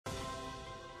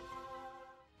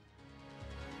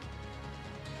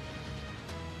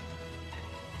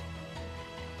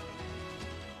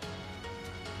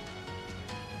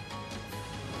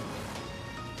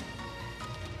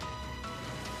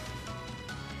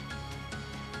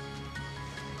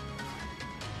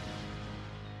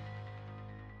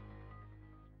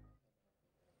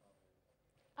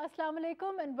Assalamu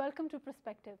alaikum and welcome to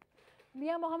Perspective.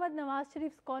 Mia Mohammad Nawaz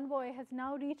Sharif's convoy has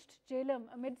now reached Jhelum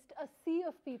amidst a sea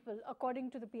of people, according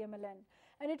to the PMLN.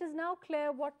 And it is now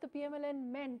clear what the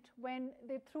PMLN meant when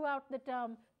they threw out the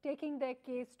term taking their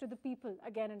case to the people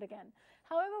again and again.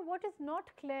 However, what is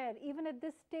not clear, even at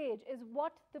this stage, is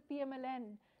what the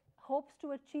PMLN hopes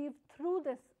to achieve through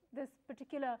this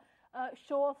particular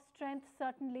show of strength,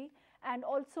 certainly, and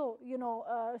also,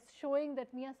 showing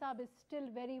that Mia Saab is still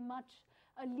very much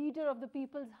a leader of the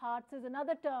people's hearts is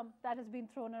another term that has been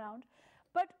thrown around.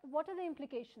 But what are the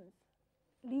implications?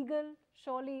 Legal,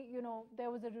 surely,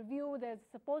 there was a review, there's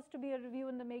supposed to be a review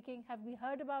in the making. Have we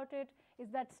heard about it? Is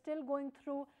that still going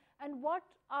through? And what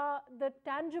are the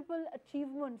tangible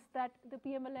achievements that the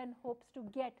PMLN hopes to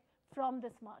get from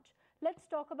this march? Let's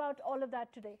talk about all of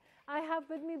that today. I have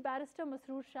with me Barrister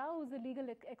Masroor Shah, who's a legal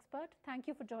expert. Thank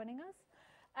you for joining us.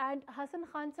 And Hassan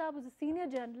Khan Saab, who's a senior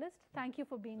journalist. Thank you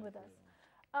for being with us.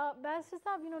 Barrister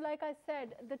Saab, like I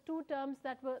said, the two terms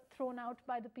that were thrown out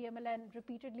by the PMLN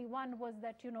repeatedly, one was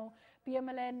that,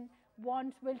 PMLN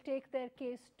will take their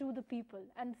case to the people.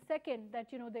 And second, that,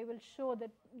 they will show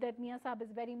that Mia Saab is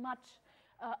very much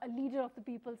a leader of the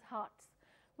people's hearts.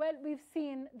 Well, we've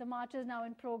seen the march is now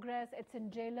in progress. It's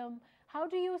in Jhelum. How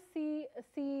do you see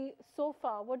so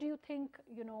far? What do you think,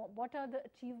 what are the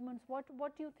achievements?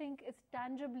 What do you think is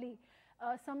tangibly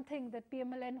something that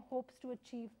PMLN hopes to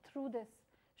achieve through this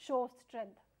show of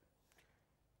strength?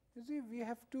 You see, we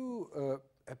have to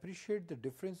appreciate the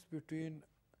difference between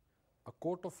a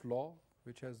court of law,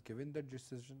 which has given that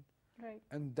decision, right,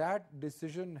 and that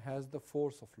decision has the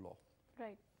force of law.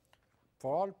 Right.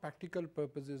 For all practical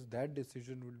purposes, that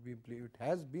decision will be it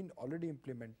has been already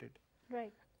implemented.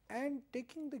 Right. And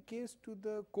taking the case to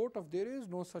the court of, there is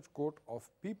no such court of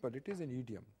people, it is an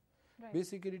idiom. Right.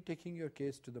 Basically taking your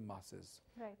case to the masses.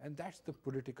 Right. And that's the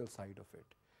political side of it.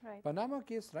 Right. Panama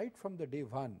case, right from the day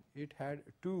one, it had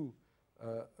two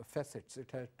facets, it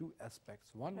had two aspects.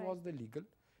 One right, was the legal,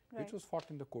 right, which was fought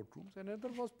in the courtrooms, and another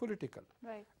was political.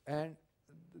 Right. And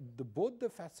both the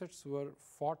facets were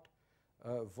fought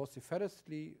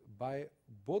vociferously by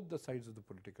both the sides of the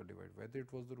political divide, whether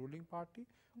it was the ruling party,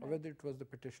 right, or whether it was the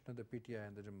petitioner, the PTI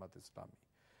and the Jamaat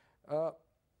Islami.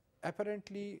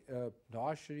 Apparently,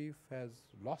 Nawaz Sharif has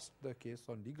lost the case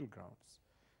on legal grounds,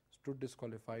 stood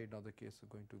disqualified. Now the case is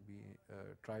going to be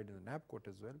tried in the NAB court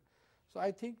as well. So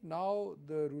I think now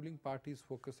the ruling party is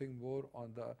focusing more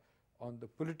on the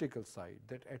political side,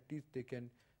 that at least they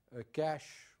can cash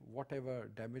whatever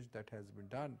damage that has been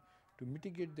done to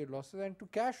mitigate their losses and to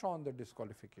cash on the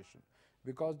disqualification,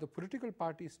 because the political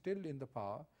party is still in the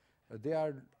power. They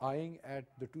are eyeing at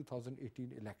the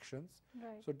 2018 elections.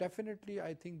 Right. So definitely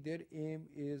I think their aim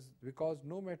is, because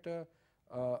no matter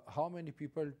how many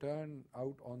people turn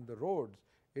out on the roads,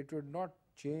 it would not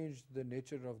change the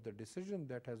nature of the decision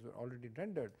that has been already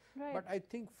rendered. Right. But I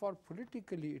think for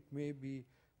politically it may be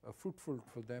fruitful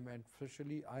for them, and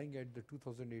especially eyeing at the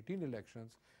 2018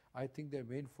 elections, I think their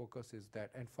main focus is that.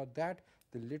 And for that,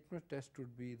 the litmus test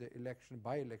would be the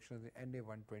by-elections in NA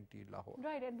 120 Lahore.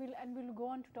 Right, and we'll go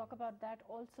on to talk about that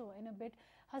also in a bit.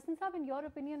 Hassan Saab, in your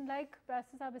opinion, like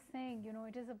Barrister Saab is saying,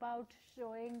 it is about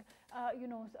showing,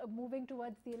 moving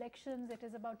towards the elections. It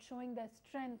is about showing their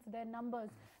strength, their numbers,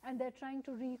 and they're trying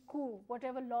to recoup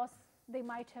whatever loss they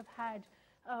might have had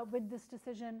with this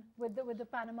decision, with the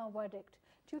Panama verdict.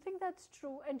 Do you think that's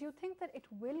true? And do you think that it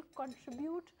will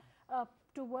contribute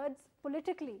towards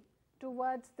politically,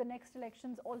 towards the next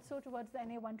elections, also towards the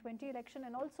NA 120 election,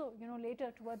 and also,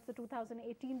 later towards the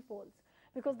 2018 polls?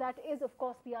 Because that is, of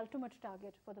course, the ultimate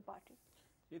target for the party.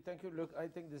 Yeah, thank you. Look, I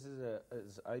think this is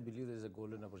I believe there is a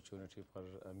golden opportunity for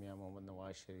Mia Mohammad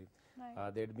Nawaz Sharif.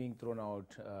 Right. They're being thrown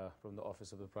out from the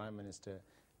office of the Prime Minister.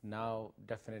 Now,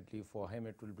 definitely for him,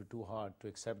 it will be too hard to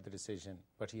accept the decision,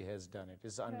 but he has done it.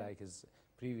 It's unlike right, his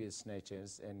previous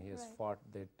snatches, and he has right, fought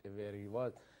that where he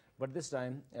was. But this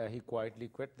time, he quietly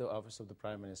quit the office of the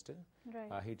Prime Minister.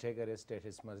 right, He took a rest at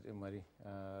his Murray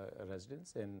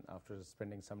residence, and after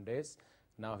spending some days,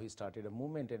 now he started a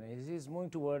movement, and he's moving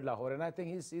toward Lahore. And I think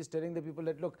he's telling the people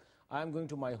that, look, I'm going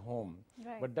to my home.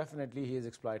 right, But definitely he is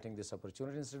exploiting this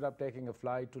opportunity. Instead of taking a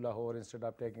flight to Lahore, instead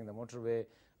of taking the motorway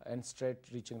and straight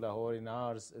reaching Lahore in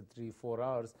hours, 3-4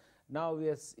 hours, now he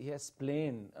has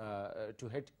plane to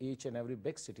hit each and every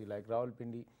big city like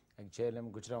Rawalpindi, like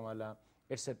Jhelum, Gujranwala,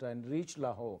 etc., and reach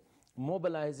Lahore,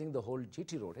 mobilizing the whole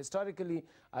GT road. Historically,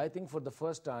 I think for the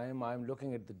first time, I'm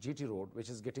looking at the GT road, which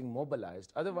is getting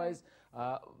mobilized. Otherwise,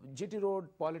 GT road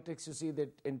politics, you see that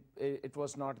it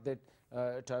was not that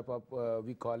type of,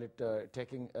 we call it,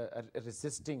 taking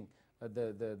resisting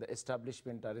the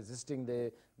establishment are resisting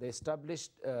the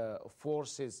established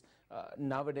forces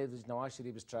nowadays, which Nawaz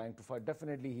Sharif is trying to fight.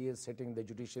 Definitely, he is hitting the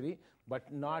judiciary,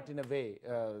 but not in a way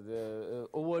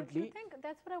overtly. Do you think,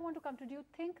 that's what I want to come to, do you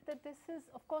think that this is,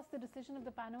 of course, the decision of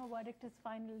the Panama verdict is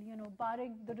final,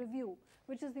 barring the review,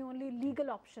 which is the only legal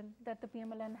option that the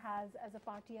PMLN has as a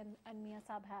party and Mia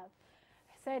Saab have,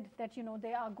 said that,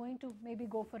 they are going to maybe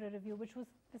go for a review, which was,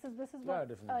 this is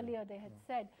what earlier they had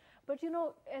said. But,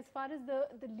 as far as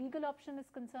the legal option is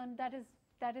concerned, that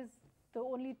is the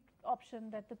only option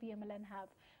that the PMLN have.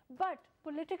 But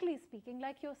politically speaking,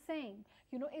 like you're saying,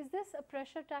 is this a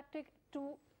pressure tactic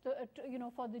to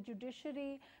for the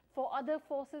judiciary, for other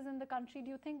forces in the country? Do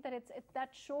you think that it's that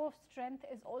show of strength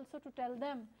is also to tell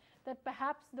them that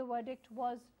perhaps the verdict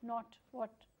was not what,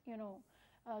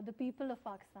 the people of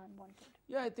Pakistan wanted?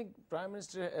 Yeah, I think Prime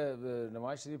Minister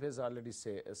Nawaz Sharif has already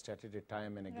stated it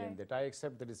time and again that I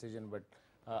accept the decision, but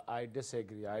I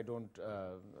disagree. I don't,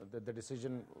 the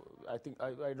decision, I think,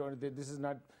 I don't, this is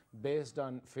not based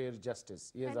on fair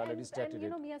justice. He has already stated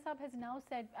it. Mia Saab has now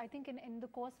said, I think in the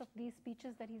course of these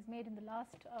speeches that he's made in the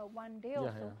last one day or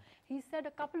so, he said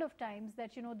a couple of times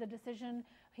that, the decision,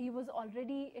 he was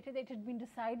already, it had been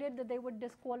decided that they would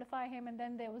disqualify him, and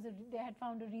then they had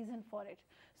found a reason for it.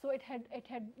 So it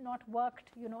had not worked,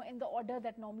 in the order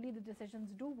that normally the decisions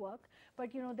do work,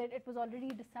 but, that it was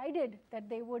already decided that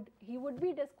he would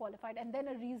be disqualified, and then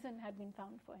a reason had been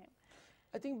found for him.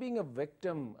 I think being a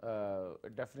victim,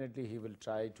 definitely he will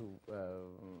try to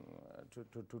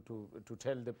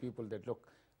tell the people that, look,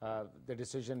 the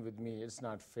decision with me is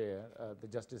not fair, the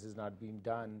justice is not being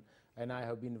done, and I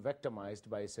have been victimized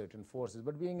by certain forces.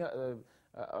 But being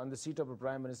on the seat of a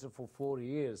Prime Minister for 4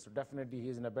 years, so definitely he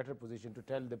is in a better position to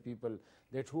tell the people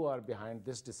that who are behind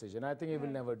this decision. I think he will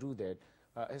never do that.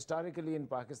 Historically in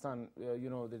Pakistan,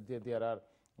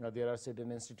 there are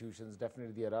certain institutions,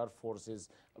 definitely there are forces.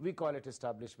 We call it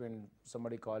establishment,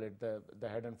 somebody call it the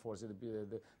hidden forces,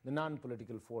 the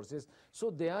non-political forces. So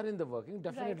they are in the working,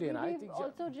 definitely. Right. And I think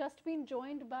also just been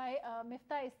joined by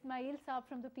Miftah Ismail Saab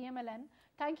from the PMLN.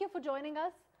 Thank you for joining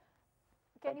us.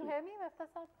 Can you hear me, Miftah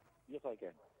Saab? Yes, I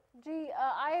can. Gee,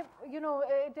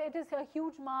 it is a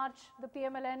huge march, the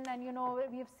PMLN, and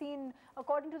we have seen,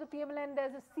 according to the PMLN,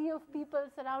 there's a sea of people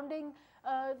surrounding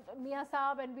Mia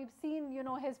Saab, and we've seen,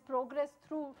 his progress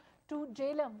through to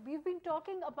Jhelum. We've been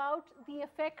talking about the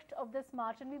effect of this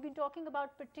march, and we've been talking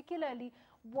about particularly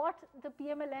what the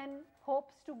PMLN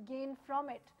hopes to gain from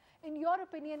it. In your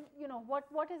opinion,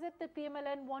 what is it that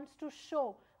PMLN wants to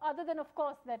show, other than, of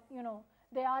course, that,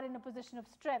 they are in a position of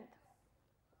strength?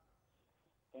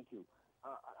 Thank you.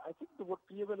 I think what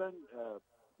PMLN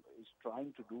is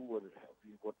trying to do, or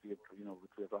what we are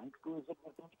trying to do, is that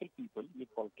we're political people,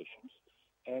 we're politicians,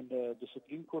 and the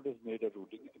Supreme Court has made a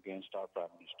ruling against our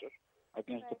Prime Minister,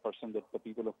 against the person that the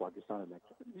people of Pakistan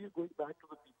elected. And we are going back to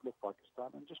the people of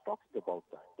Pakistan and just talking about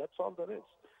that. That's all there is.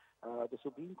 The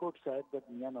Supreme Court said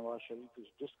that Mia Nawaz Sharif is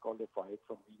disqualified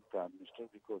from being Prime Minister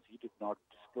because he did not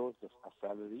disclose a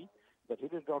salary that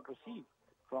he did not receive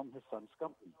from his son's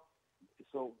company.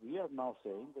 So we are now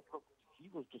saying that, look, he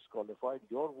was disqualified.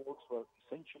 Your votes were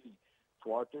essentially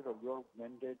thwarted, or your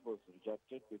mandate was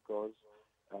rejected because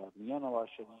Mia Nawaz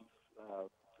Sharif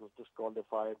was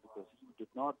disqualified because he did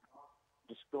not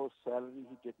disclose salary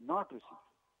he did not receive,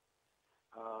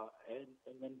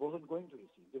 and wasn't going to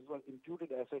receive. These were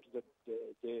imputed assets that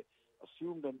they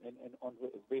assumed and on the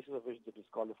basis of which they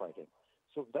disqualified him.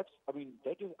 So that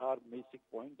is our basic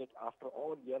point, that after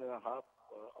all year and a half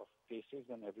of cases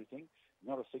and everything,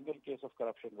 not a single case of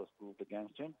corruption was proved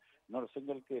against him, not a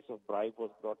single case of bribe was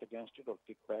brought against it, or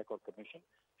kickback or commission.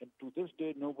 And to this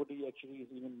day, nobody actually is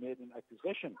even made an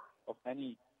accusation of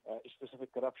any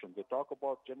specific corruption. They talk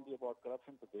generally about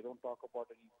corruption, but they don't talk about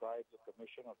any bribes or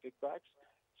commission or kickbacks.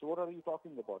 So what are you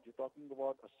talking about? You're talking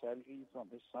about a salary from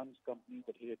his son's company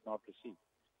that he did not receive.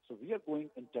 So we are going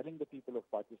and telling the people of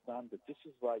Pakistan that this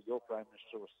is why your Prime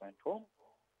Minister was sent home,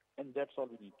 and that's all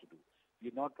we need to do.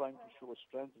 We're not trying to show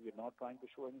strength. We're not trying to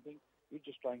show anything. We're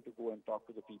just trying to go and talk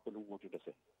to the people who voted us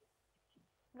in.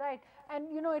 Right. And,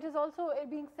 it is also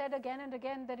being said again and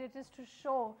again that it is to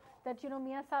show that,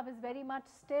 Mia Saab is very much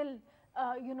still,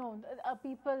 a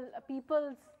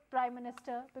people's Prime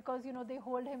Minister, because, they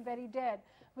hold him very dear,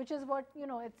 which is what,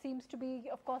 it seems to be.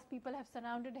 Of course, people have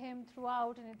surrounded him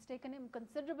throughout, and it's taken him a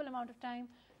considerable amount of time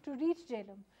to reach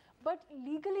Jhelum. But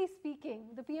legally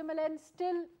speaking, the PMLN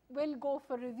still will go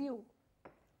for review.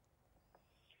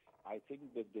 I think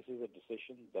that this is a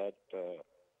decision that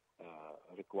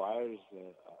requires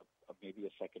maybe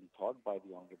a second thought by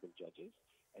the honorable judges.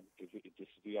 And if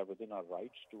we are within our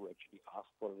rights to actually ask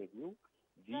for a review,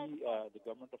 We, the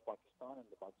government of Pakistan and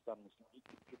the Pakistan Muslim League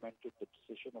implemented the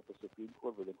decision of the Supreme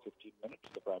Court within 15 minutes.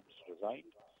 The Prime Minister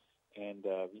resigned. And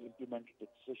we implemented the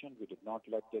decision. We did not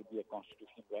let there be a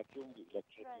constitutional vacuum. We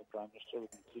elected a new Prime Minister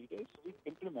within 3 days. So we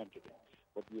implemented it.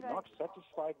 But we are not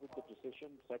satisfied with the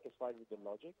decision, satisfied with the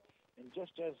logic. And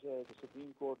just as the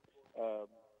Supreme Court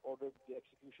ordered the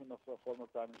execution of former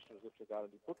Prime Minister Zulfikar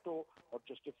Ali Bhutto, or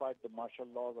justified the martial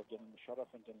laws of General Musharraf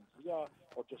and General Zia,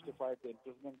 or justified the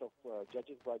imprisonment of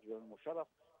judges by General Musharraf,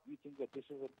 we think that this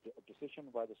is a decision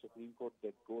by the Supreme Court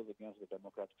that goes against the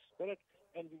democratic spirit,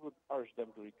 and we would urge them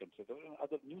to reconsider. And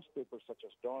other newspapers, such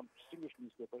as Dawn, distinguished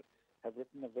newspaper, have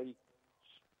written a very,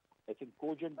 I think,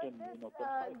 cogent and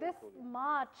concise this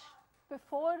March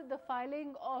before the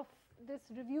filing of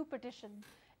this review petition.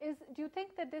 Do you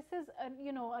think that this is,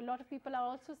 a lot of people are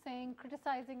also saying,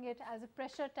 criticizing it as a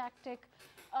pressure tactic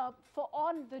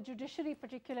on the judiciary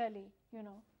particularly, To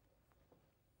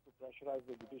pressurize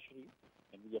the judiciary,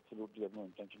 and we absolutely have no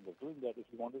intention of doing that. If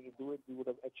we wanted to do it, we would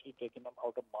have actually taken them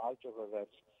out of march of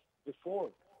arrest before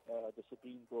the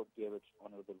Supreme Court gave its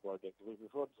honorable verdict,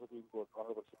 before the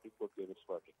honorable Supreme Court gave its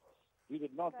verdict. We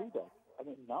did not do that. I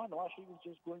mean, now Nawaz Sharif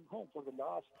is just going home. For the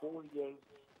last 4 years,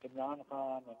 Imran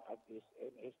Khan and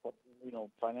his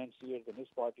financiers and his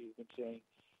party have been saying,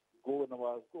 go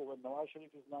Nawaz, go. When Nawaz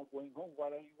Sharif is now going home,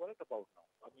 what are you worried about now?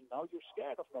 I mean, now you're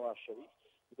scared of Nawaz Sharif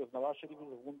because Nawaz Sharif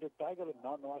is a wounded tiger and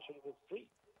now Nawaz Sharif is free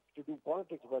to do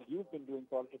politics. Well, you've been doing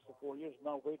politics for 4 years.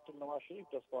 Now wait till Nawaz Sharif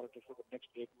does politics for the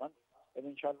next 8 months, and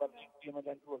inshallah,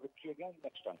 PMLN to a victory again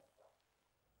next time.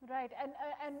 Right,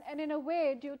 and in a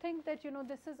way, do you think that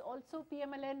this is also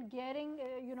PMLN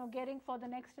gearing for the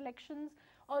next elections?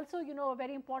 Also, a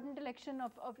very important election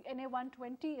of NA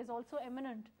 120 is also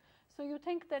imminent. So you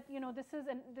think that this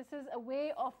is a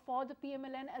way for the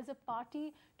PMLN as a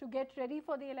party to get ready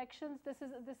for the elections? This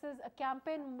is a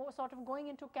campaign, sort of going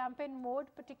into campaign mode,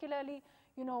 particularly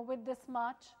with this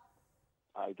march.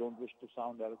 I don't wish to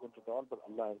sound arrogant at all, but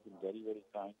Allah has been very, very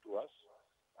kind to us.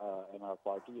 In our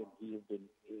party, and we have been,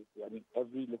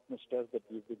 every litmus test that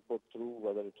we've been put through,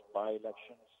 whether it's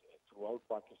by-elections throughout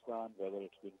Pakistan, whether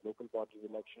it's been local party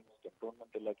elections, cantonment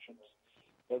elections,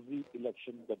 every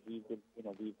election that we've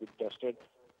been tested,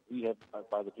 we have,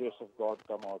 by the grace of God,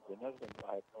 come out winners, and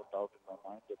I have no doubt in my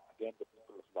mind that, again, the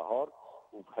people of Lahore,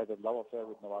 who've had a love affair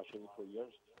with Nawaz Sharif for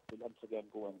years, will once again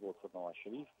go and vote for Nawaz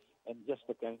Sharif, and just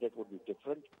the candidate would be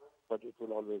different, but it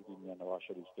will always be Mia Nawaz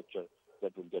Sharif's picture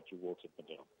that will get you votes in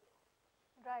Punjab.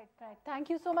 Right.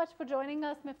 Thank you so much for joining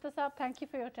us, Miftah Saab. Thank you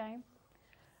for your time.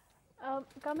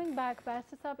 Coming back,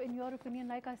 Barrister Saab, in your opinion,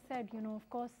 like I said, of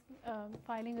course,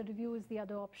 filing a review is the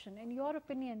other option. In your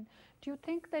opinion, do you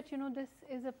think that, this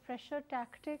is a pressure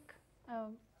tactic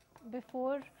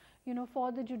before,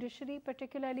 for the judiciary,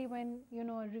 particularly when,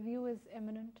 a review is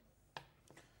imminent?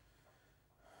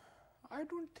 I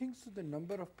don't think so. The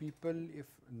number of people, if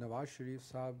Nawaz Sharif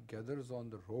Saab gathers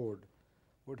on the road,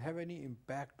 would have any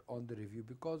impact on the review,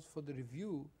 because for the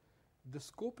review, the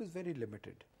scope is very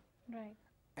limited. Right.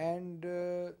 And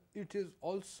it is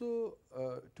also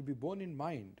to be borne in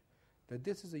mind that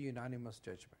this is a unanimous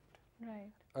judgment.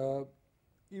 Right.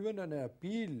 Even an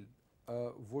appeal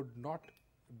would not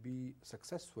be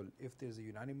successful if there is a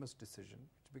unanimous decision.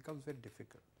 It becomes very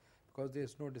difficult because there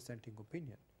is no dissenting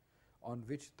opinion on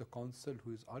which the counsel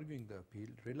who is arguing the appeal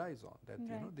relies on, that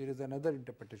right. There is another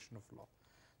interpretation of law.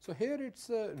 So here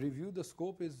it's a review, the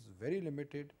scope is very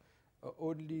limited,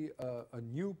 only a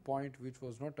new point which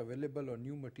was not available or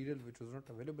new material which was not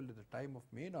available at the time of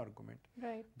main argument,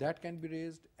 right. that can be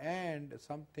raised, and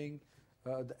something,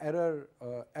 the error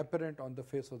apparent on the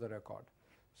face of the record.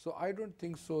 So I don't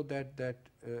think so that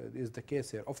is the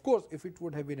case here. Of course, if it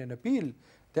would have been an appeal,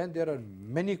 then there are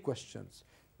many questions,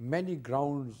 many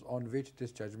grounds on which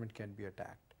this judgment can be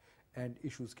attacked and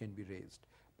issues can be raised.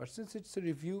 But since it's a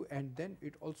review, and then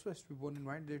it also has to be borne in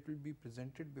mind that it will be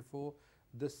presented before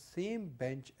the same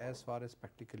bench as far as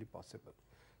practically possible.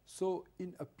 So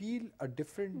in appeal, a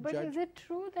different but judge... But is it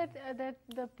true that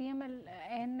the PMLN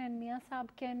and Mia Saab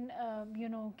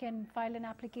can file an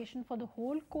application for the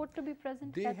whole court to be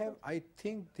present? They have, I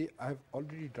think they have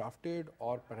already drafted,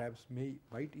 or perhaps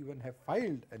might even have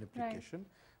filed an application. Right.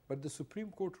 But the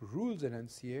Supreme Court rules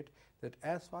enunciate that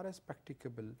as far as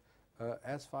practically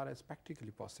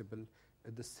possible,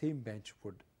 the same bench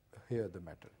would hear the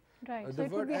matter. Right. So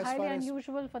it would be highly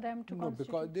unusual for them to constitute. No,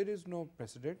 because there is no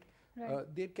precedent. Right.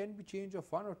 There can be change of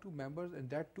 1 or 2 members, and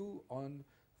that too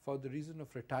for the reason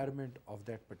of retirement of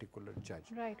that particular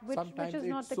judge. Right. Which is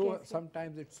not the case.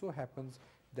 Sometimes it so happens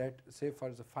that, say, for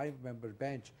a 5-member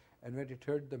bench, and when it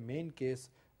heard the main case,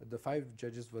 the 5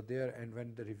 judges were there, and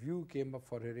when the review came up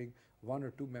for hearing, 1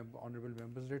 or 2 honorable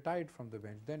members retired from the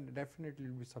bench, then definitely it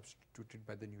will be substituted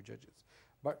by the new judges.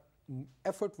 But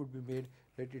effort would be made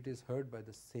that it is heard by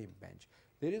the same bench.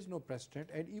 There is no precedent,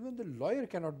 and even the lawyer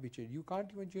cannot be changed. You can't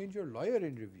even change your lawyer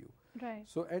in review. Right.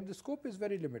 So, and the scope is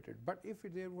very limited. But if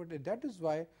there were, that is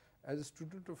why, as a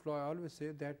student of law, I always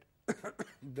say that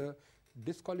the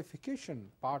disqualification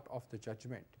part of the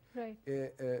judgment Right.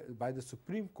 by the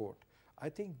Supreme Court, I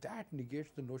think that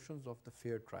negates the notions of the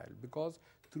fair trial, because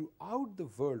throughout the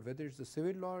world, whether it's the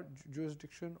civil law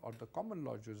jurisdiction or the common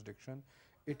law jurisdiction,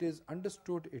 it is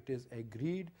understood, it is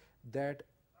agreed that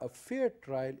a fair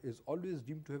trial is always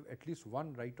deemed to have at least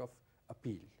one right of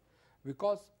appeal,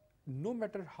 because no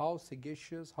matter how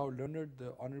sagacious, how learned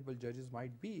the honorable judges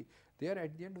might be, they are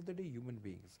at the end of the day human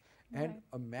beings. And Right.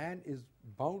 a man is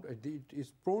bound,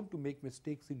 is prone to make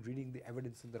mistakes in reading the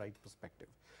evidence in the right perspective.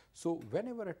 So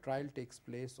whenever a trial takes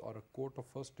place or a court of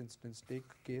first instance takes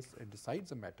a case and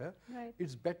decides a matter, Right.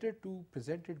 it's better to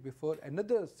present it before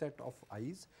another set of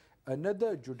eyes,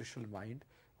 another judicial mind,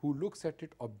 who looks at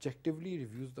it objectively,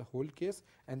 reviews the whole case,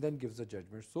 and then gives a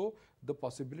judgment. So the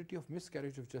possibility of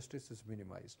miscarriage of justice is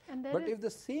minimized. And there But is- if the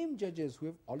same judges who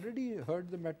have already heard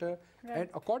the matter, Right. and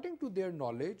according to their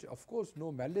knowledge, of course,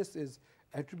 no malice is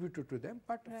attributed to them,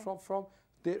 but Right. from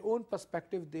their own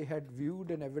perspective, they had viewed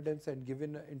an evidence and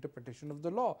given an interpretation of the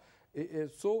law.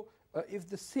 So if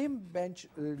the same bench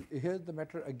hears the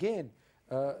matter again,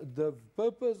 the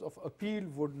purpose of appeal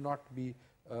would not be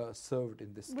served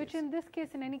in this Which case. in this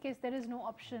case, in any case, there is no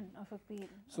option of appeal.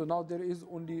 So now there is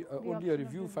only option a of review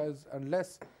review. files,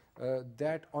 unless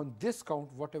that on this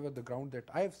count, whatever the ground that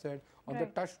I have said, on the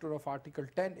Right. touchstone of Article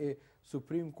 10A,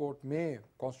 Supreme Court may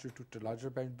constitute a larger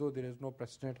bench, though there is no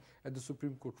precedent, and the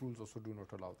Supreme Court rules also do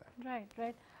not allow that. Right,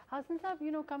 right. Hassan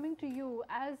Saab, coming to you,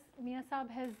 as Mia Saab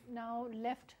has now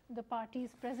left the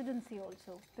party's presidency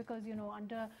also, because,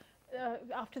 under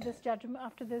after this judgment,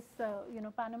 after this,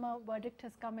 Panama verdict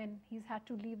has come in, he's had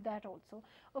to leave that also.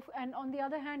 And on the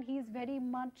other hand, he's very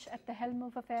much at the helm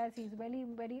of affairs. He's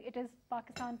it is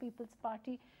Pakistan People's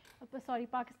Party,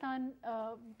 Pakistan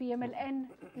PMLN,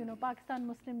 Pakistan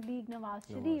Muslim League, Nawaz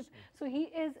Sharif. So he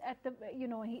is at the,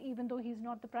 even though he's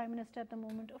not the Prime Minister at the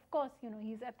moment, of course,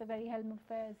 he's at the very helm of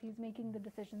affairs, he's making the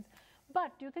decisions.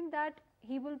 But do you think that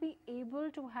he will be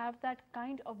able to have that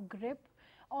kind of grip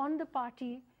on the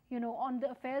party, on the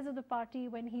affairs of the party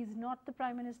when he's not the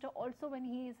Prime Minister, also when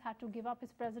he has had to give up his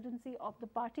presidency of the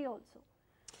party also?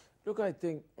 Look, I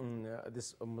think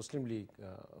this Muslim League,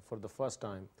 for the first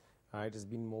time, it has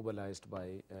been mobilized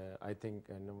by, I think,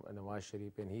 Nawaz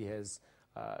Sharif, and he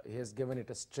has given it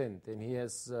a strength, and he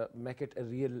has make it a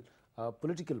real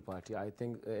political party. I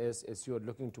think as you are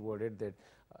looking toward it, that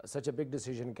such a big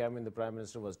decision came when the Prime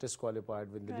Minister was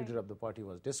disqualified, when the Right. leader of the party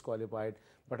was disqualified.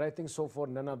 But I think so far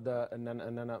none of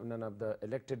the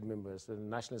elected members, the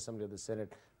National Assembly of the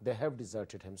Senate, they have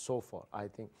deserted him so far, I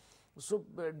think. So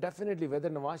definitely, whether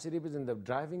Nawaz Sharif is in the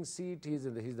driving seat, he's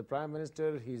the Prime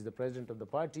Minister, he's the President of the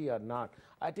party or not,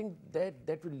 I think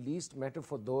that will least matter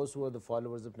for those who are the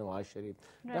followers of Nawaz Sharif.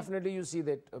 Right. Definitely, you see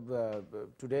that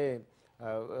today,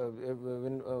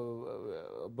 when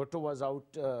Bhutto was out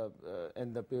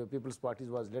and the People's Party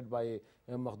was led by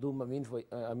Mahdum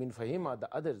Amin Fahima, the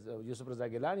others, Yusuf Raza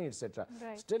Gilani, etc.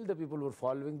 Right. Still, the people were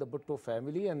following the Bhutto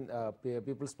family and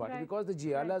People's Party, Right. because the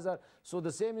Jialas are. So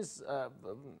the same is,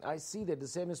 I see that the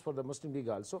same is for the Muslim League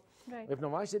also. Right. If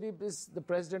Nawaz Sharif is the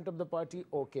president of the party,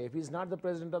 okay. If he's not the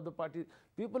president of the party,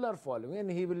 people are following, and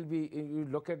he will be. You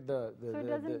look at the. So it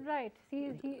doesn't, right. He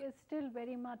is still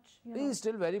very much, He is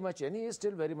still very much, and he is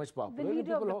still very much popular. The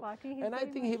leader of People the party, he's and I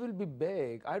very think he will be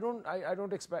big. I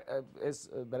don't expect, as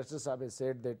Barrister Saab has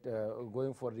said, that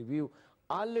going for review.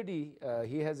 Already,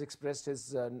 he has expressed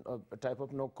his type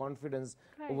of no confidence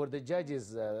Right. over the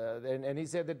judges, and he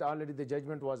said that already the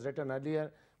judgment was written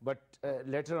earlier, but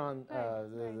later on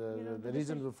Right. the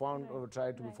reasons were found, Right. or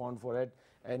tried to be Right. found for it,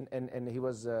 and he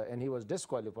was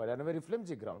disqualified on a very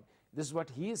flimsy ground. This is what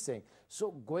he is saying.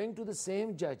 So going to the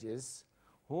same judges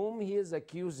whom he is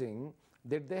accusing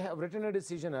that they have written a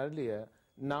decision earlier,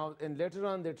 now and later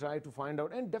on they try to find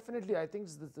out, and definitely I think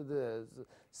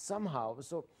somehow,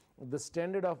 so the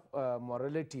standard of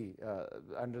morality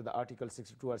under the Article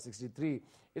 62 or 63,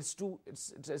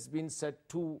 it has been set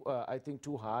too, I think,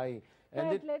 too high.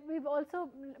 And Right,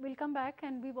 we'll come back,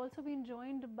 and we've also been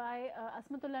joined by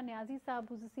Asmatullah Niazi Saab,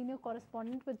 who's a senior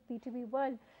correspondent with PTV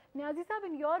World. Niazi Saab,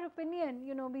 in your opinion,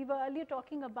 we were earlier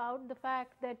talking about the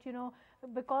fact that,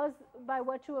 because by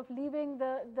virtue of leaving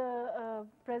the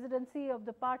presidency of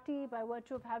the party, by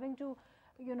virtue of having to,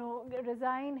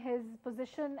 resign his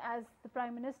position as the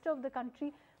Prime Minister of the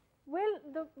country,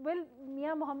 will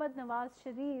Mia Mohammad Nawaz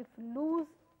Sharif lose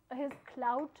his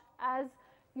clout as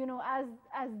as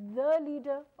the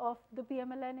leader of the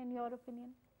PMLN, in your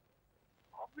opinion?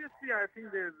 Obviously, I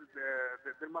think there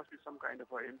must be some kind of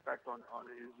an impact on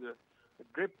his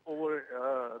grip over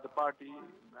the party,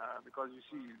 because you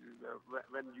see,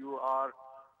 when you are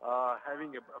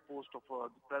having a post of the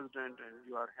president and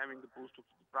you are having the post of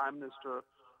the prime minister,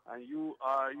 and you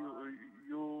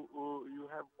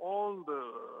have all the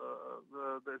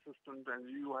assistant, and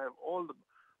you have all the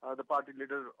party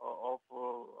leader of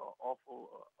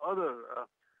other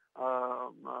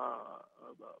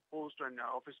post and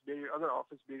other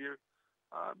office bearer.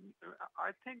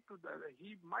 I think that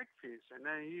he might face, and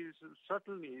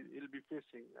he'll be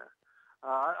facing.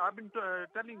 I've been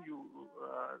telling you,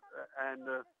 and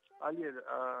earlier. His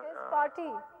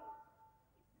party.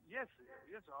 Yes.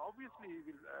 Obviously,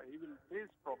 he will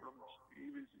face problems.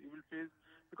 He will face,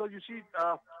 because you see,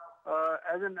 as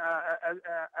a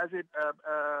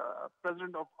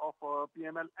president of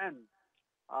PMLN,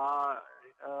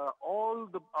 all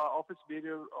the office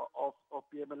bearer of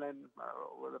PMLN,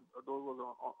 whether those was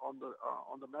on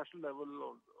the national level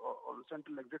or the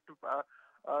central executive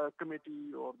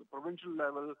committee or the provincial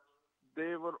level,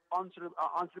 they were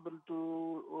answerable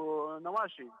to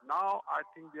Nawaz Sharif. Now I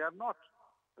think they are not.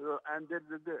 And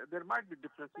there might be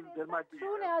differences. There might be.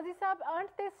 True, Niazi Saab,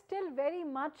 aren't they still very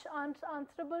much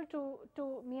answerable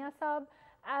to Mia Saab?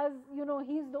 As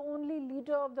he's the only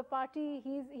leader of the party.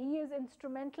 He is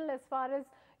instrumental as far as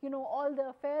all the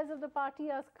affairs of the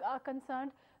party are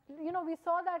concerned. We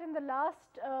saw that in the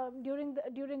last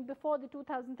before the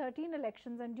 2013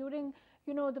 elections, and during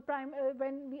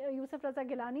when Yusuf Raza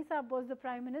Gilani Saab was the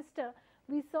prime minister.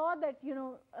 We saw that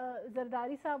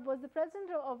Zardari Saab was the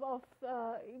president of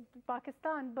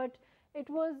Pakistan, but it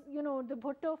was the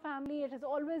Bhutto family. It has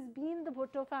always been the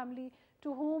Bhutto family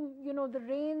to whom the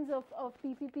reins of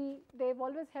PPP, they've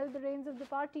always held the reins of the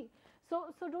party.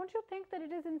 So don't you think that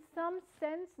it is in some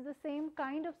sense the same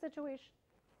kind of situation?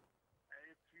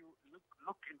 If you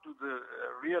look into the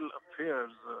real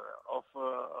affairs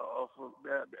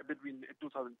between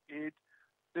 2008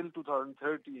 till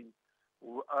 2013.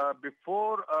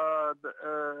 Before the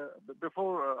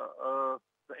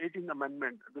 18th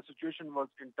Amendment, the situation was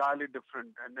entirely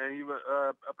different, and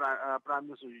Prime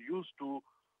Minister used to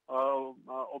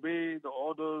obey the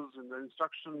orders and the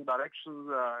instructions, directions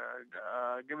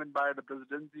given by the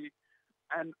presidency.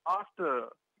 And after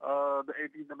the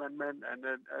 18th Amendment and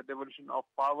the devolution of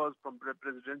powers from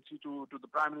presidency to the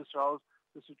Prime Minister House,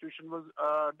 the situation was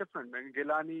different. And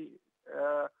Gilani.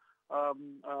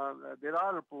 There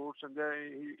are reports, and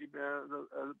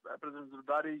President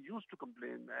Zardari used to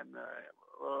complain, and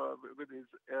with his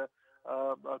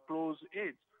close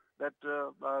aides, that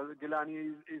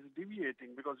Gilani is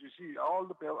deviating, because you see all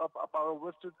the power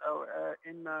vested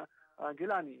in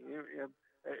Gilani.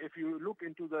 If you look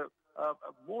into the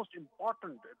most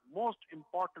important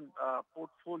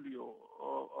portfolio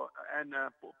and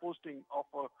posting of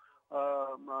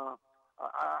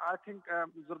I think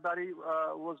Zardari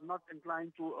was not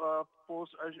inclined to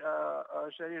post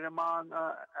Shahri Rahman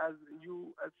to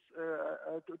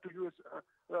U.S.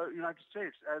 United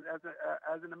States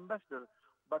as an ambassador,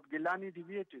 but Gilani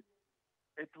deviated.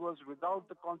 It was without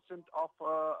the consent of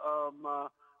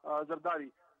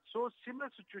Zardari. So similar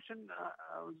situation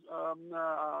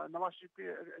Nawaz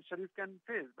Sharif can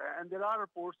face, and there are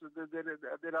reports that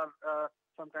there are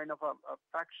some kind of a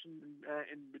faction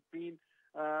in between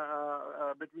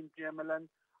PMLN,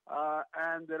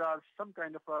 and there are some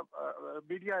kind of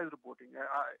media is reporting.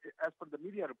 As per the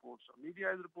media reports,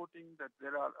 media is reporting that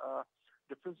there are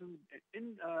differences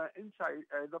inside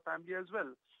the family as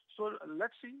well. So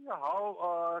let's see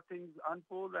how things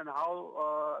unfold and how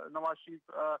Nawaz Sharif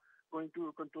going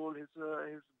to control his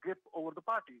grip over the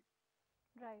party.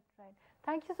 Right.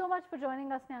 Thank you so much for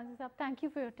joining us, Niazi Saab. Thank you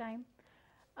for your time.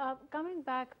 Coming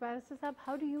back, Barrister Saab,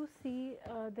 how do you see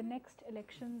the next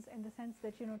elections, in the sense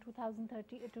that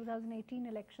 2018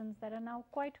 elections that are now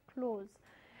quite close,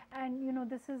 and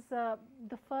this is the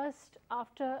first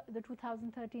after the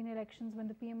 2013 elections when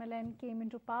the PMLN came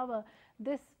into power.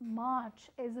 This March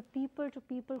is a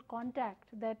people-to-people contact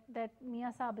that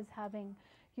Mia Saab is having,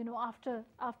 after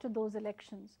those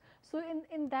elections. So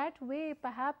in that way,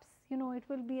 perhaps it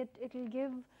will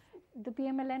give the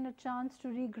PMLN a chance to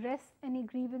regress any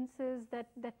grievances that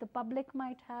the public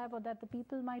might have, or that the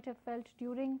people might have felt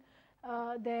during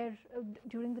the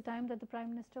time that the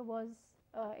Prime Minister was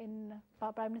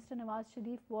Prime Minister Nawaz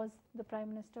Sharif was the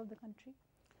Prime Minister of the country.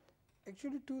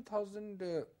 Actually,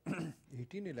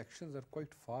 2018 elections are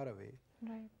quite far away.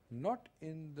 Right. Not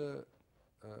in the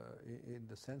in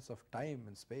the sense of time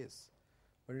and space,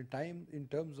 but in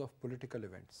terms of political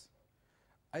events.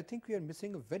 I think we are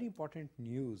missing a very important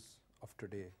news of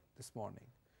today, this morning.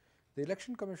 The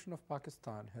Election Commission of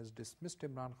Pakistan has dismissed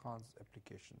Imran Khan's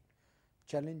application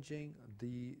challenging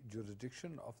the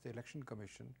jurisdiction of the Election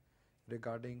Commission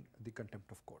regarding the contempt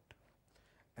of court.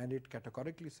 And it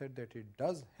categorically said that it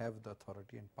does have the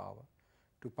authority and power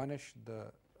to punish the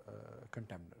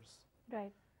contemners.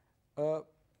 Right.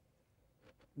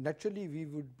 Naturally, we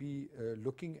would be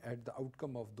looking at the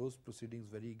outcome of those proceedings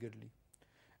very eagerly.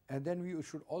 And then we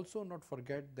should also not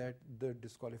forget that the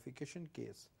disqualification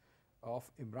case of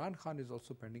Imran Khan is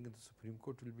also pending in the Supreme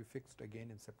Court, will be fixed again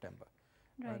in September.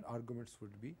 Right. And arguments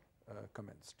would be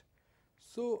commenced.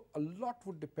 So a lot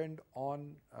would depend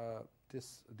on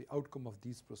the outcome of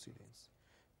these proceedings.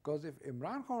 Because if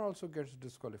Imran Khan also gets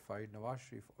disqualified, Nawaz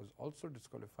Sharif was also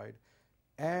disqualified,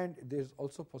 and there's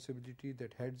also possibility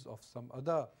that heads of some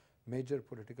other major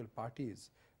political parties,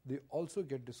 they also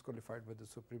get disqualified by the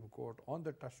Supreme Court on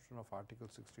the touchstone of Article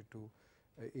 62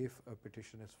 if a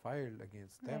petition is filed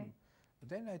against them. Right.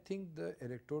 Then I think the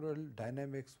electoral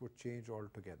dynamics would change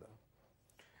altogether.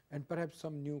 And perhaps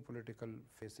some new political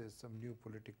faces, some new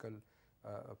political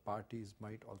parties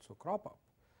might also crop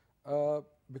up.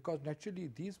 Because naturally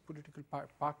these political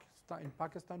in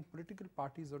Pakistan, political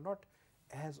parties are not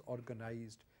as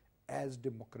organized, as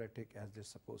democratic as they're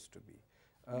supposed to be.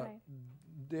 Right.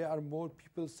 They are more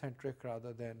people-centric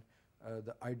rather than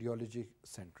the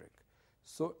ideology-centric.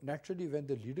 So naturally when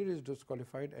the leader is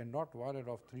disqualified, and not one out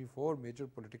of 3-4 major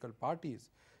political parties,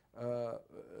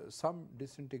 some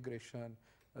disintegration,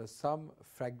 some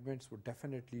fragments would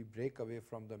definitely break away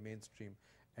from the mainstream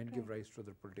and give rise to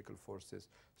the political forces.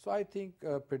 So I think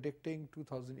predicting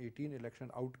 2018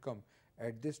 election outcome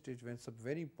at this stage, when some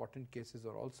very important cases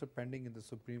are also pending in the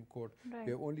Supreme Court, Right.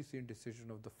 we have only seen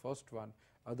decision of the first one,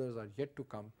 others are yet to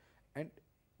come. And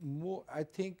more, I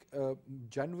think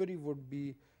January would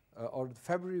be, or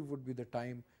February would be the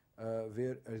time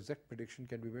where exact prediction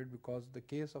can be made, because the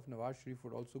case of Nawaz Sharif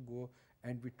would also go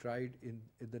and be tried in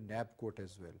the NAB court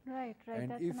as well. Right, right.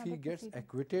 And That's if he another gets proceeding.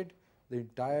 acquitted, the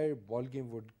entire ballgame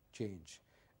would change.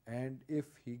 And if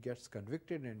he gets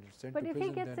convicted and sent But to if prison,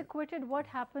 he gets then acquitted, what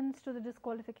happens to the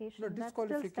disqualification? no, That still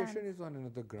disqualification stands. is on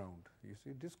another ground. You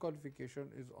see, disqualification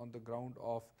is on the ground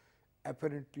of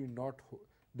apparently not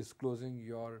disclosing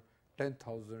your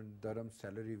 10,000 dirham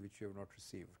salary which you have not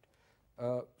received.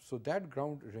 So that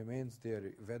ground remains there,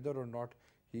 whether or not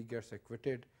he gets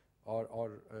acquitted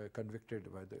or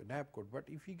convicted by the NAB court. But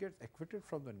if he gets acquitted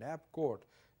from the NAB court,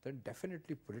 then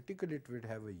definitely politically it will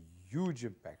have a huge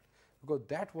impact, because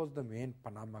that was the main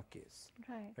Panama case.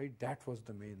 Right. That was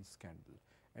the main scandal.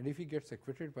 And if he gets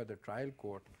acquitted by the trial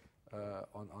court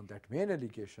on that main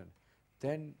allegation,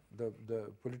 then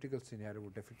the political scenario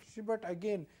would definitely change. But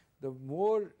again, the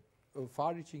more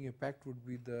far-reaching impact would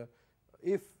be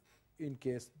if in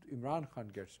case Imran Khan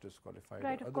gets disqualified.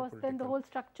 Right, or of other course, then the whole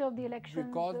structure of the elections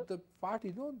because the party,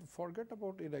 don't forget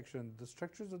about election, the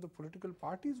structures of the political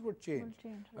parties would change. will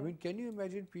change. I mean, can you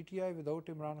imagine PTI without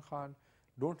Imran Khan?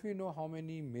 Don't we know how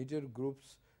many major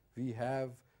groups we have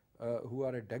who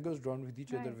are at daggers drawn with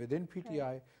each other Right, within PTI?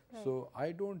 right. So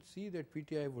I don't see that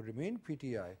PTI would remain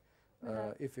PTI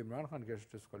Right. if Imran Khan gets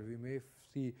disqualified. We may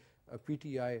see a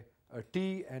PTI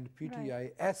T and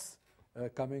PTI S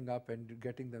coming up and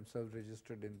getting themselves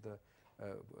registered in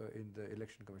the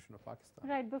Election Commission of Pakistan.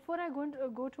 Right. Before I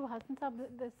go to Hassan Saab,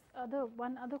 this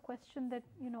one other question that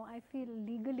I feel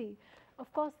legally,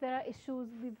 of course, there are issues.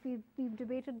 We've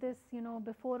debated this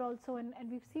before also, and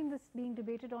we've seen this being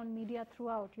debated on media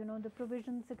throughout. The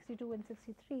provisions 62 and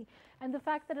 63, and the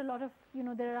fact that a lot of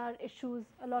there are issues.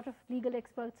 A lot of legal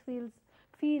experts feel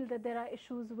that there are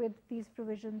issues with these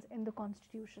provisions in the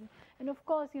Constitution. And of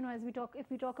course, if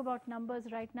we talk about numbers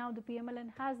right now, the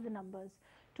PMLN has the numbers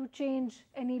to change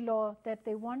any law that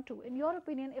they want to. In your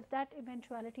opinion, if that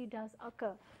eventuality does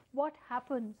occur, what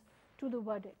happens to the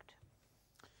verdict?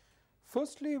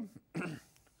 Firstly,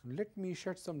 let me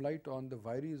shed some light on the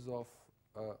vires of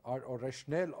or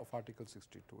rationale of Article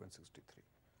 62 and 63.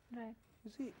 Right.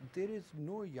 You see, there is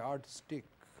no yardstick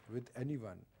with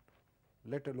anyone,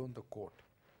 let alone the court,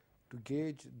 to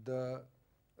gauge the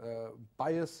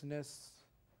piousness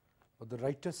or the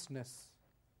righteousness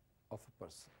of a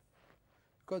person.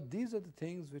 Because these are the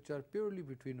things which are purely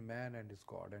between a man and his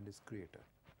God and his creator.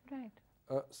 Right.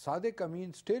 Sadiq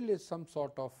Amin still is some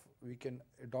sort of, we can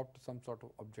adopt some sort of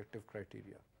objective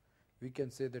criteria. We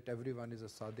can say that everyone is a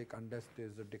Sadiq unless there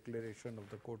is a declaration of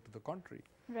the court to the contrary.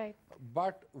 Right.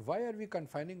 But why are we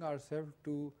confining ourselves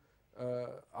to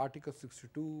Article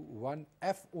 62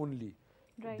 1F only,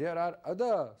 Right. there are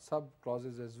other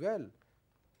sub-clauses as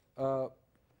well.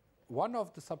 One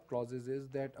of the sub-clauses is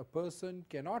that a person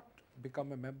cannot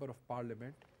become a member of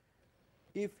parliament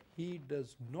if he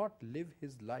does not live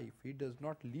his life, he does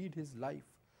not lead his life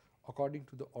according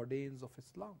to the ordains of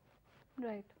Islam.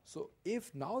 Right. So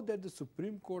if now that the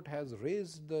Supreme Court has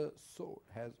raised the sword,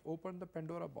 has opened the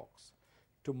Pandora box,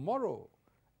 tomorrow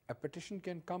a petition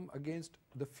can come against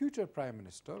the future Prime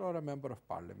Minister or a member of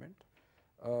Parliament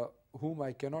whom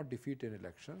I cannot defeat in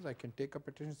elections. I can take a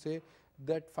petition, say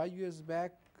that 5 years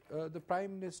back the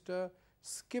Prime Minister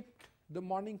skipped the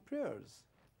morning prayers.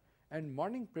 And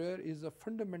morning prayer is a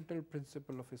fundamental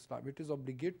principle of Islam. It is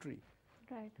obligatory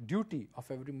duty of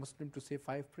every Muslim to say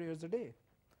 5 prayers a day.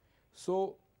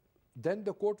 So then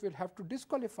the court will have to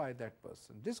disqualify that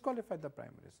person, disqualify the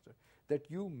Prime Minister, that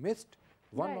you missed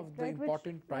one of the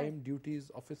important prime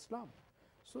duties of Islam.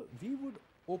 So we would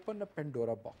open a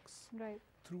Pandora box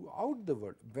throughout the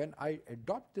world. When I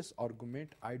adopt this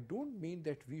argument, I don't mean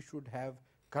that we should have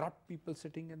corrupt people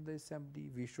sitting in the assembly,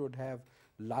 we should have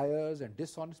liars and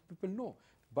dishonest people, no.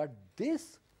 But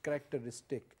this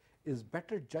characteristic is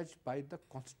better judged by the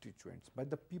constituents, by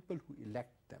the people who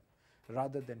elect them,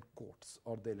 rather than courts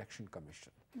or the election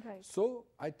commission. So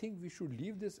I think we should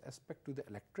leave this aspect to the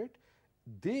electorate.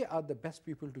 They are the best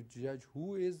people to judge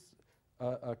who is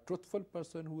a truthful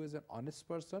person, who is an honest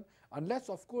person, unless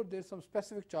of course there is some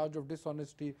specific charge of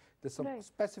dishonesty, there is some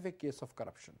specific case of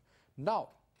corruption. Now,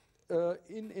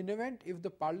 in event if the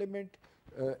Parliament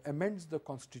amends the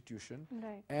Constitution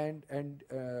and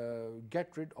get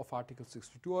rid of Article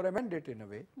 62 or amend it in a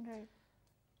way,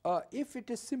 if it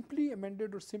is simply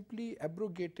amended or simply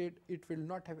abrogated, it will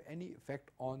not have any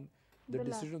effect on the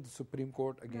decision of the Supreme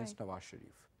Court against Nawaz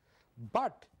Sharif.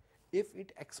 But if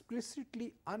it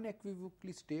explicitly,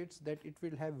 unequivocally states that it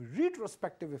will have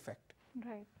retrospective effect,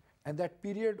 and that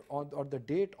period or the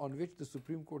date on which the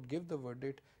Supreme Court gave the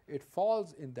verdict, it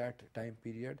falls in that time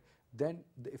period, then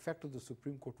the effect of the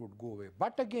Supreme Court would go away.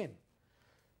 But again,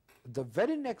 the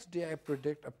very next day I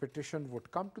predict a petition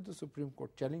would come to the Supreme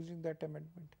Court challenging that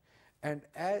amendment. And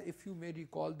if you may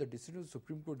recall the decision of the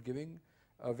Supreme Court giving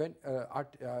when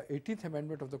 18th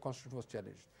Amendment of the Constitution was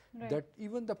challenged, that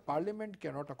even the Parliament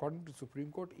cannot, according to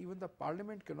Supreme Court, even the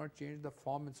Parliament cannot change the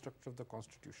form and structure of the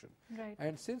Constitution.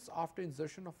 And since after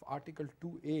insertion of Article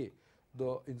 2A,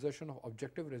 the insertion of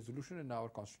objective resolution in our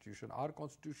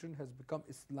Constitution has become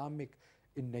Islamic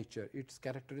in nature. Its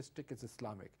characteristic is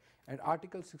Islamic. And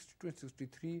Article 62 and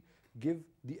 63 give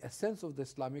the essence of the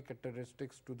Islamic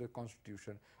characteristics to the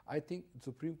Constitution. I think the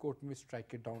Supreme Court may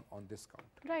strike it down on this count.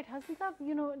 Right. Hassan Saab,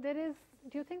 you know,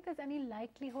 do you think there's any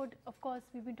likelihood, of course,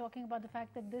 we've been talking about the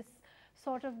fact that this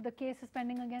sort of the case is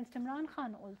pending against Imran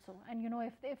Khan also. And, you know,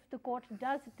 if the court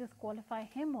does disqualify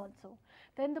him also,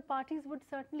 then the parties would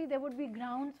certainly, there would be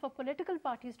grounds for political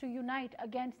parties to unite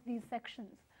against these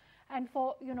sections. And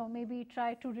for, you know, maybe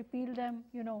try to repeal them,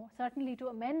 you know, certainly to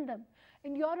amend them.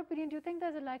 In your opinion, do you think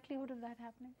there's a likelihood of that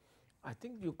happening? I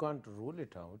think you can't rule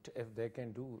it out if they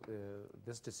can do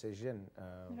this decision,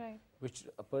 which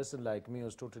a person like me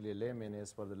who's totally a layman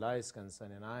as far as the law is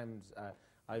concerned, and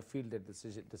I feel that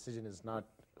decision is not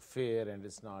fair and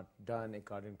it's not done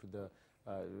according to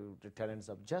the tenets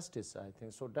of justice, I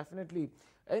think. So definitely,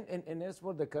 and as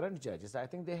for the current judges, I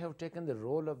think they have taken the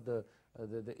role of the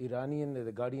Iranian,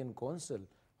 the Guardian Council,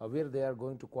 where they are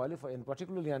going to qualify, and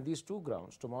particularly on these two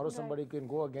grounds. Tomorrow somebody can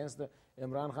go against the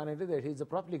Imran Khan and say that he's a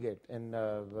profligate, and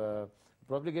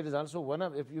profligate is also one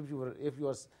of, if you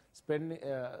are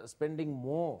spending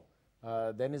more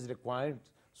than is required,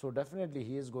 so definitely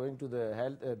he is going to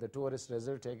the tourist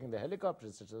resort, taking the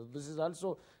helicopters. So this is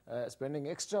also spending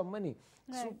extra money.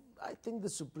 So I think the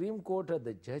Supreme Court or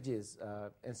the judges,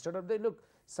 instead of look,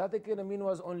 Sadiq and Amin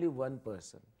was only one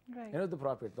person. You know, the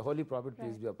Prophet, the Holy Prophet,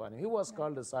 peace be upon him. He was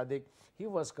called the Sadiq, he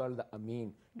was called the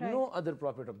Amin. No other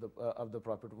prophet of the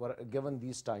Prophet were given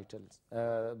these titles.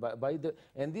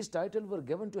 And these titles were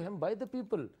given to him by the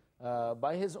people,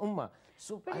 by his ummah.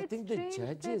 So I think the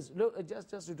judges, look,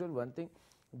 just to tell one thing,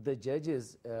 the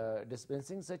judges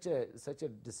dispensing such a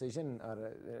decision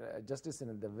or justice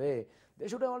in the way, they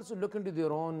should also look into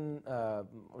their own,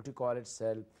 what you call it,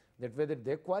 self, that whether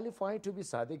they qualify to be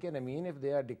Sadiq and Amin if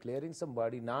they are declaring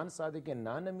somebody non-Sadiq and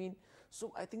non-Amin.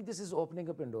 So I think this is opening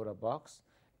a Pandora box,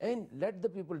 and let the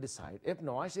people decide. If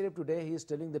Nawaz Sharif today, he is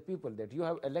telling the people that you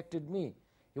have elected me.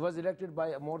 He was elected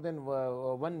by more than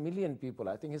 1 million people.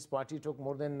 I think his party took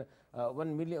more than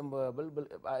 1 million,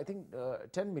 I think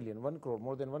 10 million, 1 crore,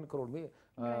 more than 1 crore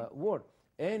vote.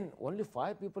 And only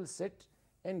 5 people sit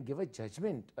and give a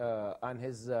judgment on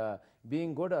his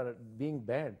being good or being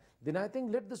bad, then I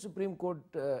think let the Supreme Court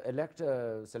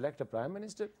select a Prime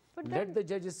Minister. But Let the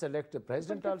judges select a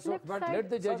President the also. flip But side- let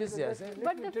the judges, yes.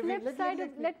 But the flip side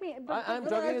of, let me, but I'm the-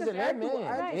 talking as a layman.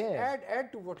 I'll just Yeah.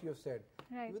 add to what you have said.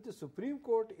 Right. With the Supreme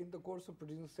Court in the course of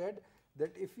proceedings said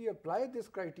that if we apply this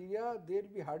criteria, there will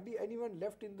be hardly anyone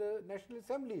left in the National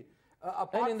Assembly.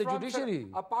 Apart in the from judiciary.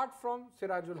 Apart from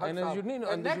Sirajul Haq And Sahab. you mean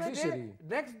on And the next judiciary.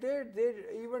 next day, they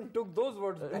even took those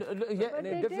words back. Yeah, But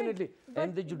they definitely. did.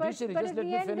 And the But- judiciary, but just at let the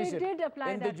me end, finish they it. did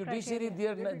apply In the that judiciary,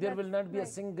 criteria. there will not be a right.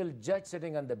 single judge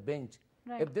sitting on the bench.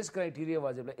 Right. If this criteria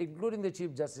was applied, including the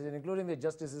Chief Justice and including the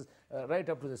justices right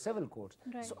up to the civil courts.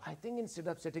 Right. So I think instead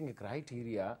of setting a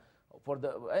criteria for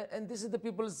the, and this is the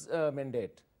people's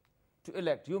mandate to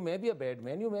elect. You may be a bad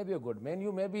man, you may be a good man,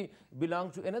 you may belong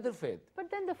to another faith.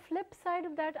 But then the flip side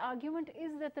of that argument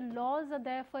is that the laws are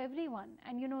there for everyone,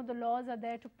 and the laws are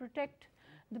there to protect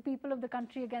the people of the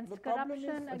country against The problem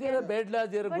corruption. is- There are bad laws,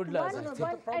 there are But good laws. one-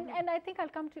 I think. one- and I think I'll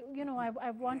come to,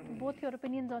 I want both your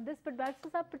opinions on this, but Barrister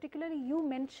Saab, particularly you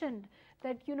mentioned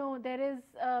that, there is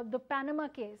the Panama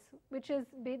case, which is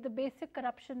the basic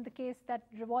corruption, the case that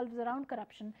revolves around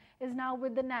corruption, is now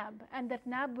with the NAB, and that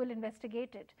NAB will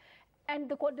investigate it. And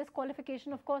the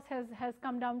disqualification, of course, has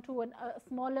come down to a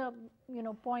smaller,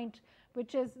 point,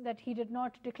 which is that he did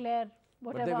not declare But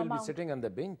whatever they will amount. be sitting on the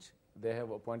bench. They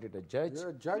have appointed a judge,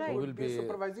 Yeah, judge Right. who will be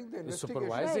supervising the investigation.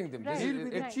 supervising Right, them. right. This He'll be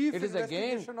the Right. chief it is again,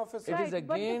 investigation officer. it is Right,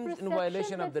 but the again in perception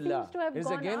violation of that the law. seems to have It is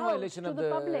gone again out violation to of the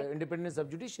public. the independence of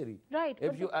judiciary. Right,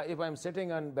 If but you, if I'm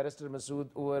sitting on Barrister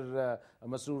Masood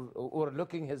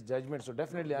overlooking his judgment, so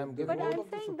definitely I'm giving. But role I'm of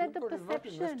the saying Supreme that the Court is not to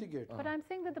perception, investigate. but I'm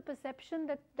saying that the perception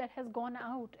that has gone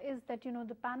out is that,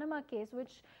 the Panama case,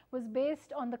 which was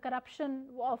based on the corruption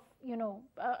of,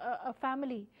 a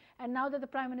family, and now that the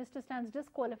Prime Minister stands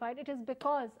disqualified, it is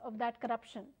because of that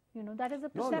corruption. That is a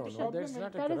No, perception that's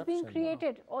not a that is being corruption, no.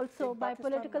 created also In by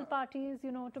Pakistan, political parties,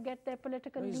 to get their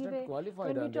political No, he's leeway. not qualified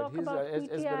When we on that. talk He's, about as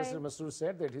Barrister PTI, Masood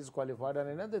said, that he's qualified on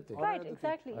another thing. right, another thing.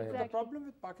 exactly, The exactly. The problem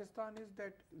with Pakistan is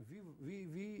that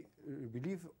we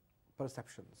believe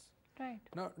perceptions. Right.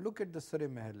 Now look at the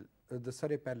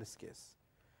Surrey Palace case.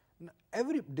 Now,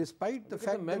 despite the Look at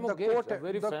fact the that memo the gate, court, a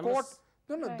very the famous- court,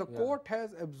 no, Right. the court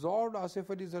has absolved Asif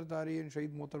Ali Zardari and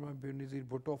Shahid Mohtarma Benazir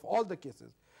Bhutto of all the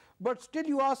cases. But still,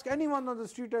 you ask anyone on the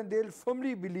street, and they'll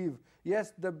firmly believe,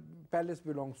 yes, the palace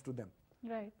belongs to them.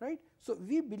 Right. Right? So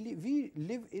we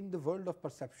live in the world of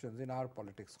perceptions in our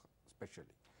politics,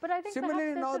 especially. But I think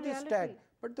Similarly, perhaps now that's a this reality. tag,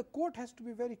 but the court has to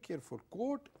be very careful.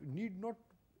 Court need not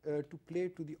to play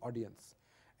to the audience.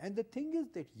 And the thing is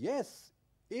that yes,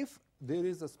 if there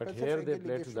is a But specific here they play to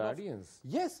allegation the of- audience.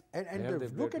 Yes, and Here they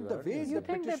look play at to the the way audience. the You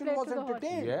think they petition play was to the horse?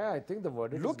 entertained. Yeah, I think the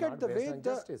verdict Look is at not the based way on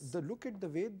justice. look at the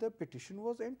way the petition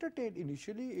was entertained.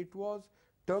 Initially, it was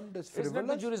termed as It's not the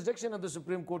frivolous. jurisdiction of the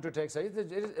Supreme Court to take sides.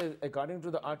 It is, according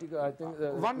to the article, I think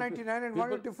 199 and people-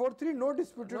 184.3, no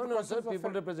disputed No, persons sir. of People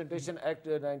fact. Representation Act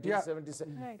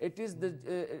 1977. Right. It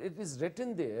is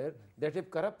written there that if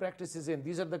corrupt practices, and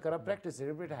these are the corrupt practices,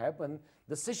 if it happen,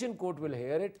 the session court will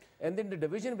hear it, and then the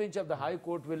division bench of the High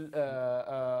Court will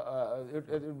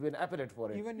will appellate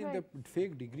for it. Even in Right. the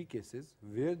fake degree cases,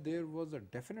 where there was a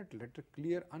definite letter,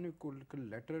 clear, unequivocal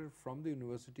letter from the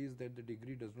universities that the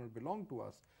degree does not belong to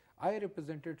us, I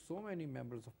represented so many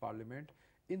members of parliament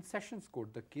in sessions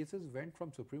court. The cases went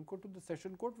from Supreme Court to the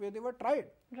session court where they were tried.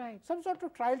 Right. Some sort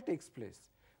of trial takes place.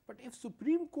 But if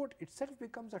Supreme Court itself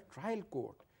becomes a trial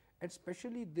court, and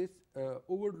especially this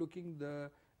overlooking the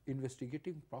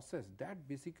investigating process, that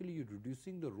basically you're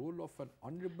reducing the role of an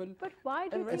honorable. But why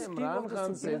do And you when think? esteem Imran of the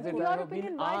Khan Supreme says that In Court. I your have been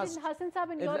opinion, why asked, didn't Hassan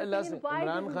Saab, in your Listen, opinion, why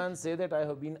Imran didn't? Khan said that I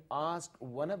have been asked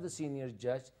one of the senior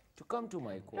judge to come to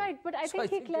my court. Right, but I So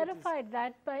think he that is- clarified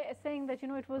that by saying that,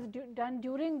 it was done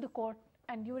during the court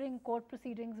and during court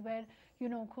proceedings where,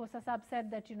 Khosa Saab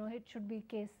said that, it should be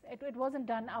case. It wasn't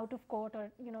done out of court,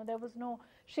 or, there was no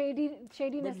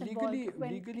shadiness But legally, involved when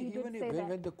he did even say that.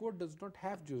 when the court does not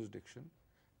have jurisdiction,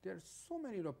 there are so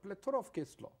many plethora of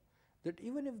case law that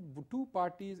even if two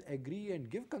parties agree and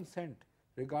give consent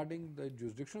regarding the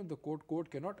jurisdiction of the court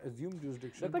cannot assume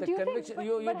jurisdiction. Look, But the do you think- conviction, but-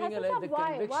 you're but being Hassan the Saab,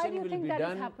 why? Why conviction do you will think be that has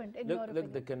done. happened, in look, your look, the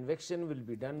opinion? conviction will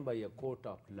be done by a court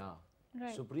of law.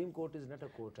 Right. Supreme Court is not a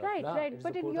court of Right, law. right. It's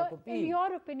But a in court your, of appeal. in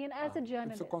your opinion, as a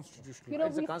journalist, It's a constitutional. you know,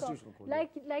 It's a we saw, constitutional court, yeah.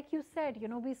 like you said, you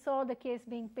know, we saw the case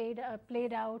being played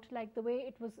out, like the way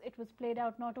it was played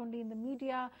out, not only in the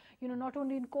media, you know, not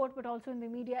only in court but also in the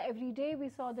media. Every day we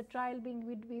saw the trial being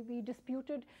we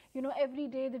disputed, you know, every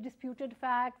day the disputed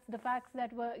facts, the facts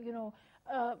that were, you know,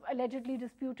 allegedly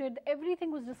disputed.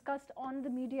 Everything was discussed on the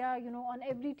media, you know, on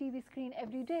every TV screen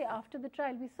every day. After the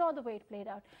trial, we saw the way it played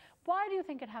out. Why do you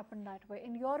think it happened that way?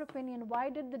 In your opinion, why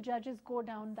did the judges go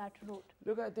down that route?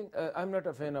 Look, I think I'm not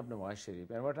a fan of Nawaz Sharif,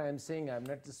 and what I am saying, I'm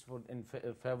not just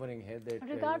favoring here that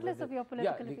Regardless of your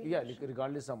political affiliation.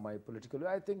 regardless of my political view,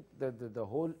 I think the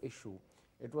whole issue,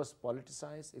 it was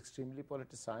politicized, extremely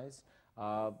politicized,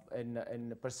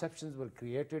 and perceptions were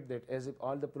created that as if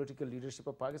all the political leadership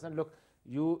of Pakistan, look,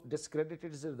 you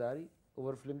discredited Zardari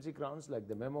over flimsy grounds like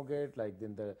the memo gate, like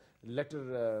then the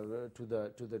letter to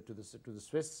the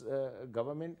Swiss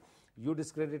government. You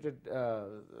discredited,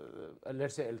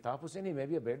 let's say, Altaf Hussain. He may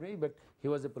be a bad man, but he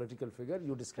was a political figure.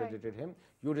 You discredited him.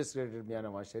 You discredited Mian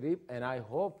Nawaz Sharif, and I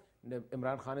hope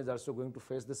Imran Khan is also going to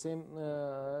face the same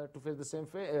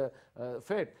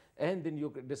fate. And then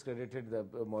you discredited the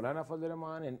Maulana Fazlur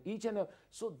Rahman and each and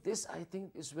so this, I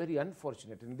think, is very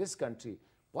unfortunate in this country.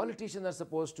 Politicians are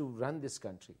supposed to run this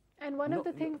country. And one of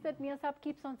the things that Mia Saab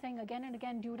keeps on saying again and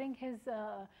again during his,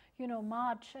 you know,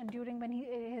 march and during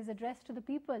his address to the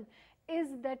people is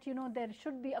that, you know, there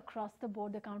should be across the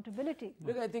board accountability.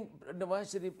 Look, I think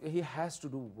Nawaz Sharif, he has to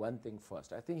do one thing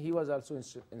first. I think he was also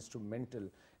instrumental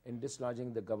in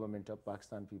dislodging the government of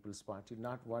Pakistan People's Party,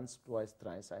 not once, twice,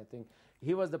 thrice. I think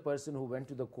he was the person who went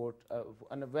to the court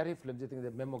on a very flimsy thing,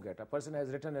 the memo get. A person has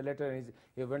written a letter and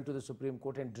he went to the Supreme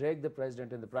Court and dragged the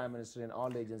president and the prime minister and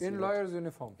all agencies. In lawyer's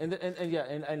uniform. In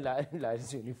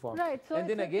lawyer's uniform. Right. So and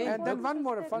then again, and then one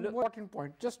more important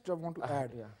point. Just I want to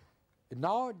add. Yeah.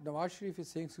 Now Nawaz Sharif is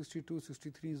saying 62,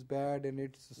 63 is bad and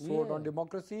it's a sword on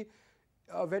democracy.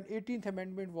 When 18th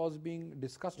Amendment was being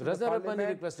discussed in the Parliament,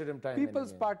 requested him time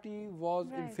People's Party was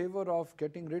in favor of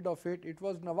getting rid of it. It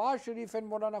was Nawaz Sharif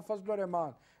and Maulana Fazlur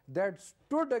Rahman that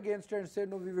stood against it and said,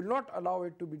 no, we will not allow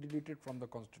it to be deleted from the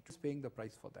Constitution. Paying the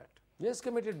price for that. Yes,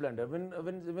 committed blunder.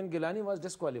 When Gilani was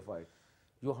disqualified,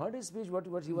 you heard his speech, what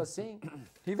he was saying.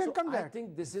 He welcomed that. I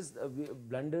think this is,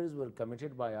 blunders were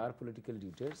committed by our political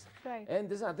leaders. Right. And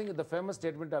this, I think, the famous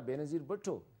statement of Benazir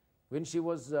Bhutto, when she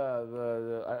was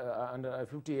under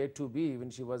 58(2)(b), when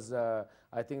she was,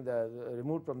 I think,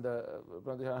 removed from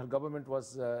her government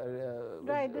was...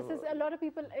 right, this is, a lot of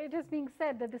people, it is being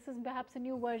said that this is perhaps a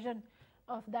new version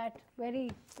of that very...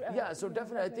 yeah, so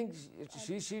definitely, I think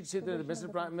Mr.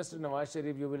 Nawaz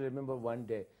Sharif, you will remember one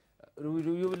day.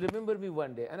 You will remember me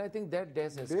one day, and I think that day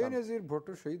has come. Benazir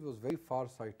Bhutto Shahid was very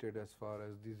far-sighted as far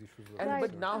as these issues were concerned.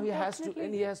 But now he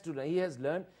has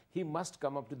learned, he must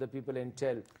come up to the people and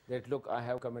tell that, look, I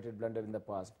have committed blunder in the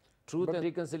past. Truth and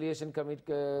Reconciliation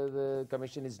the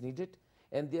Commission is needed,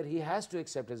 and there he has to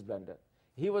accept his blunder.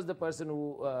 He was the person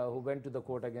who went to the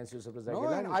court against Yusuf Raza No,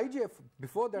 Gilani. and IGF,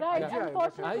 before that, Right, IGI.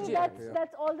 unfortunately,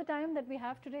 that's all the time that we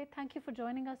have today. Thank you for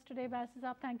joining us today, Barrister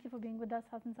Saab. Thank you for being with us,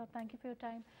 Hassan Saab. Thank you for your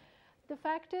time. The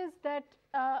fact is that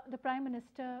the Prime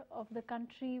Minister of the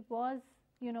country was,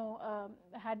 you know,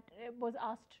 was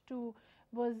asked to,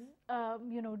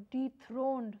 you know,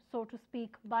 dethroned, so to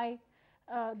speak, by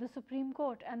the Supreme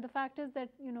Court. And the fact is that,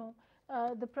 you know,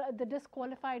 the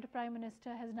disqualified Prime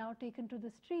Minister has now taken to the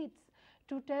streets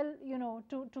to tell, you know,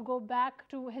 to go back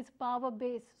to his power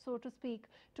base, so to speak,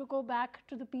 to go back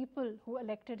to the people who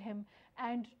elected him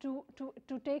and to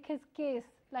take his case,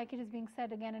 like it is being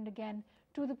said again and again,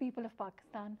 to the people of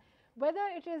Pakistan. Whether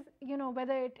it is, you know,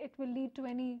 whether it will lead to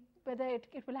any, whether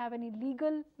it will have any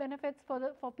legal benefits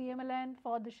for PMLN,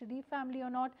 for the Sharif family or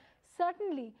not,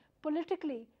 certainly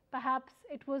politically, perhaps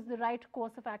it was the right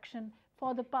course of action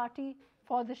for the party,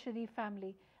 for the Sharif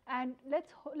family. And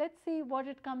let's see what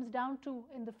it comes down to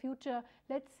in the future.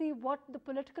 Let's see what the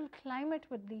political climate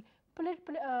would be,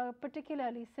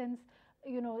 particularly since,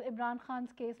 you know, Imran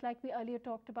Khan's case, like we earlier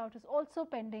talked about, is also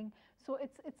pending. So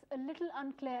it's a little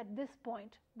unclear at this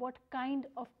point what kind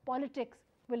of politics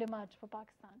will emerge for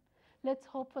Pakistan. Let's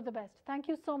hope for the best. Thank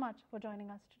you so much for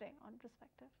joining us today on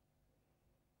Perspective.